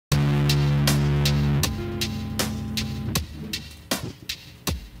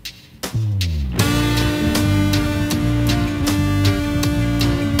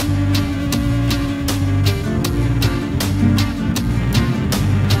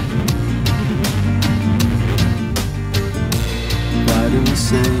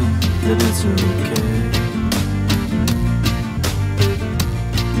say that it's okay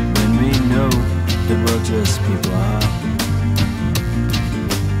when we know that we'll just be blind.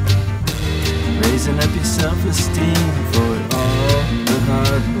 Raising up your self-esteem for all the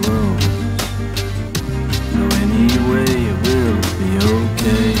hard blows. No, anyway, it will be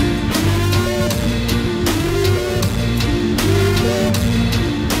okay.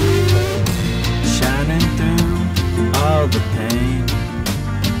 Shining through all the pain,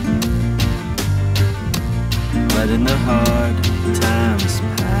 letting the hard times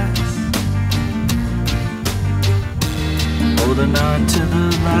pass, holding on to the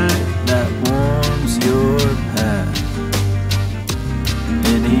light that warms your path.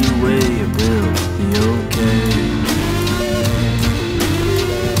 Anyway, it will be okay.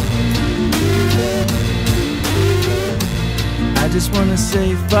 I just wanna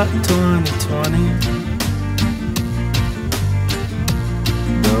say fuck 2020.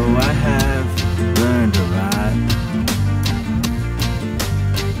 Though I have learned a lot,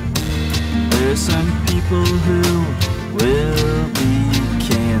 there's some people who will be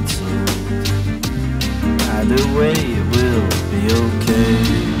canceled. Either way, it will be okay.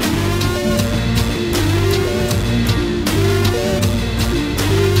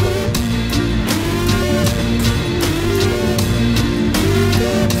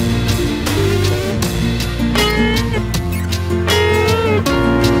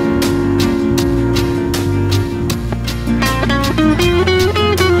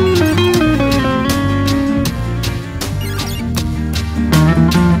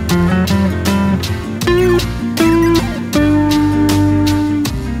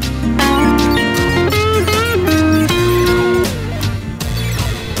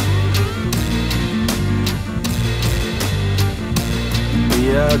 We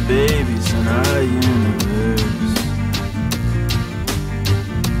are babies in our universe.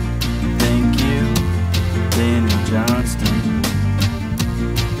 Thank you, Daniel Johnston.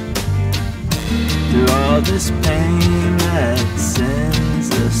 Through all this pain that sends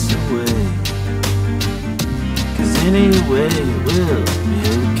us away, 'cause anyway it will be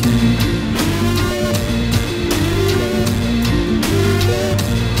okay.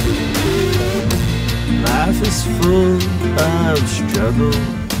 Life is full of struggle,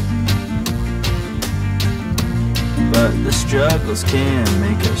 but the struggles can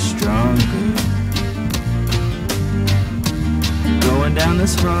make us stronger. Going down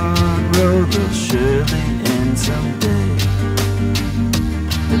this hard road will surely end someday.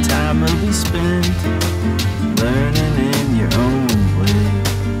 The time will be spent learning in your own way.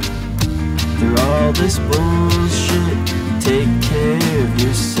 Through all this bullshit